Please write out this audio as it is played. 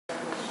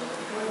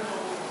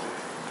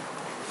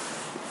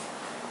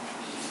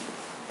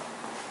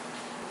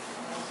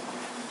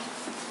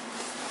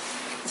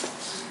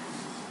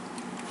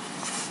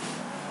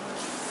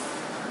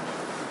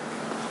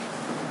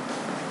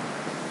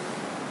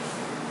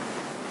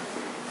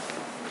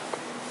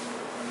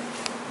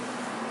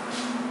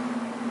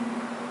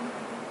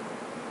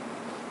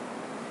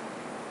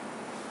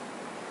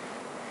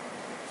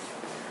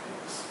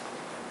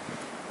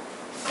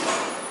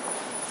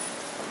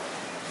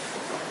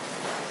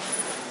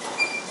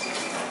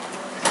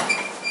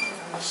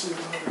listen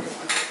to another good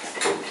one.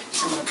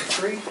 Number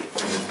 3.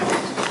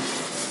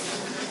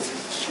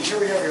 And here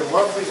we have your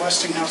lovely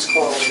Westinghouse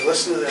quality.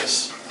 Listen to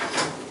this.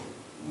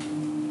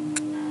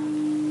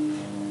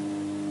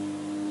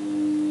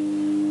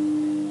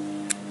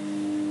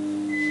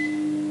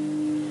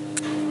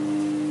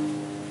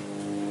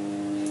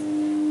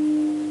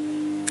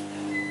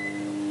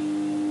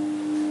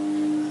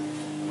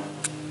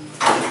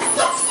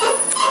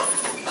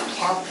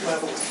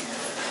 Level.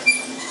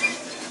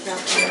 Now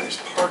here is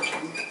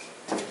parking.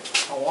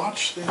 Now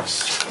watch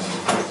this.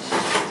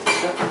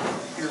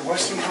 Your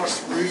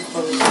Westinghouse ring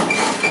closing.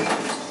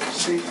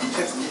 See,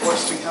 typical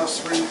Westinghouse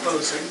ring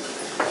closing.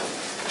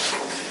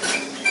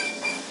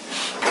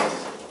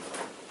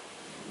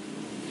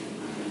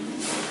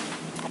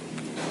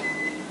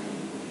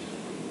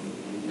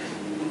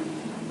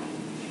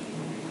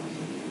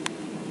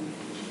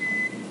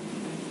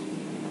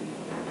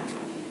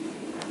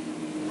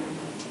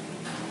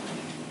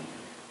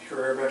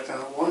 We're back down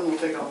at 1. We'll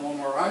take on one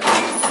more ride. Go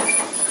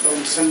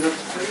and send it up to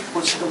 3.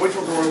 Once the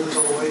wiggle door opens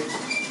all the way,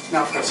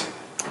 now press it.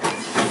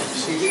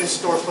 So you get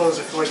this door closed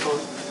if the wiggle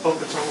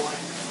opens all the way.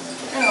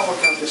 And I'll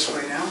look out this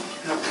way now.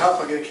 And up top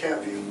I'll get a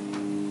cab view.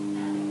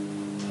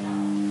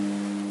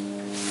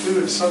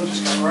 Ooh, the sun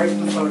just got right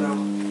in the photo.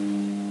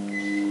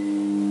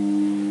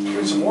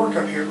 Doing some work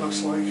up here, it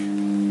looks like.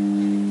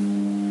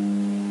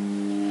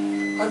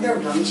 I've never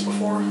done this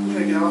before. I'm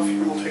going to get off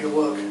here and we'll take a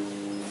look.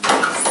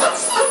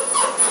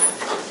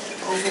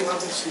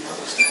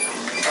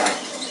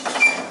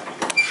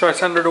 Should I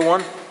send her to 1? No,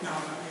 not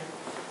yet.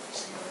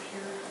 See over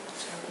here?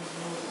 It's got a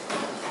little...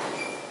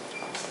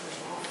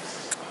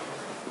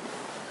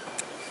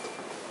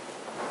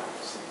 There's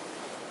offices.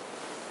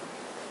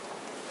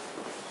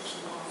 There's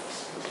an office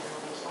in there.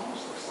 This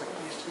almost looks like it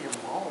used to be a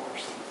mall or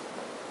something.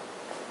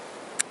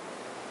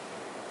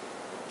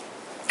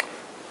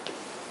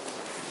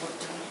 Look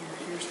down here.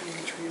 Here's the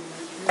atrium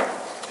right here.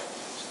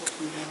 Just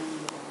looking down on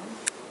the bottom.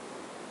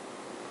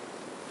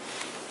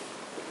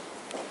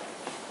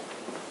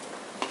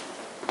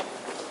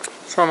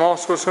 So I'm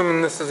also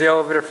assuming this is the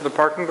elevator for the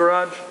parking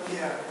garage?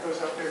 Yeah, it goes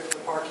out there to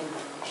the parking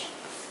garage.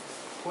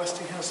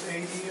 Westinghouse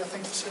 80, I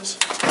think this is.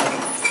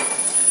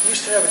 We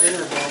used to have a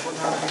dinner bell, but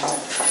not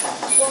anymore.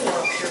 While we're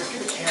up here,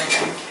 get a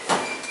camera.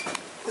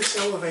 This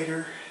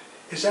elevator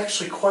is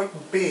actually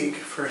quite big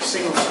for a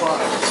single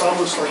slide. It's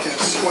almost like in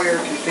a square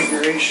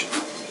configuration.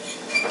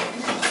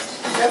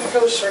 You have to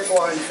go circle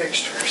line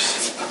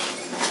fixtures.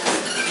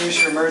 Here's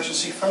your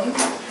emergency phone.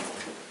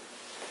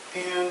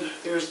 And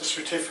there's the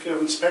certificate of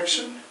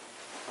inspection.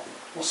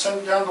 We'll send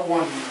it down to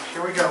 1.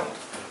 Here we go.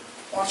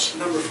 Watch the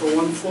number for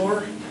 1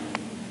 floor.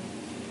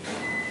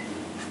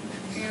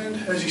 And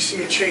as you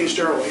see, it changed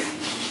early.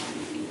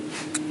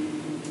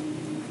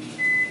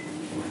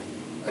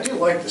 I do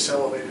like this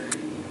elevator.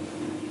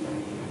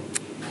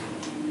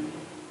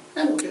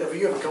 And we'll get a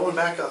view of it going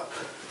back up.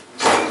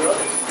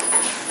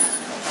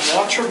 And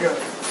watch her go.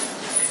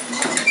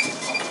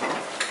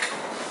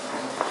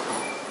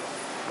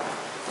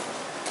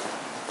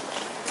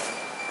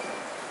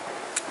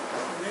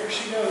 And there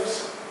she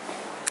goes.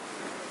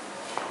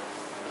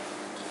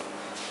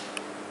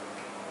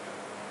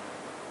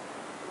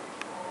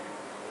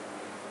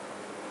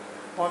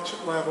 Watch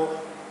it level.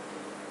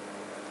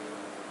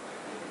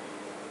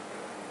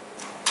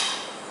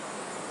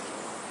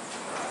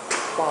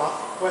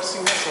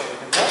 Westinghouse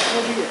elevator. That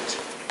will be it.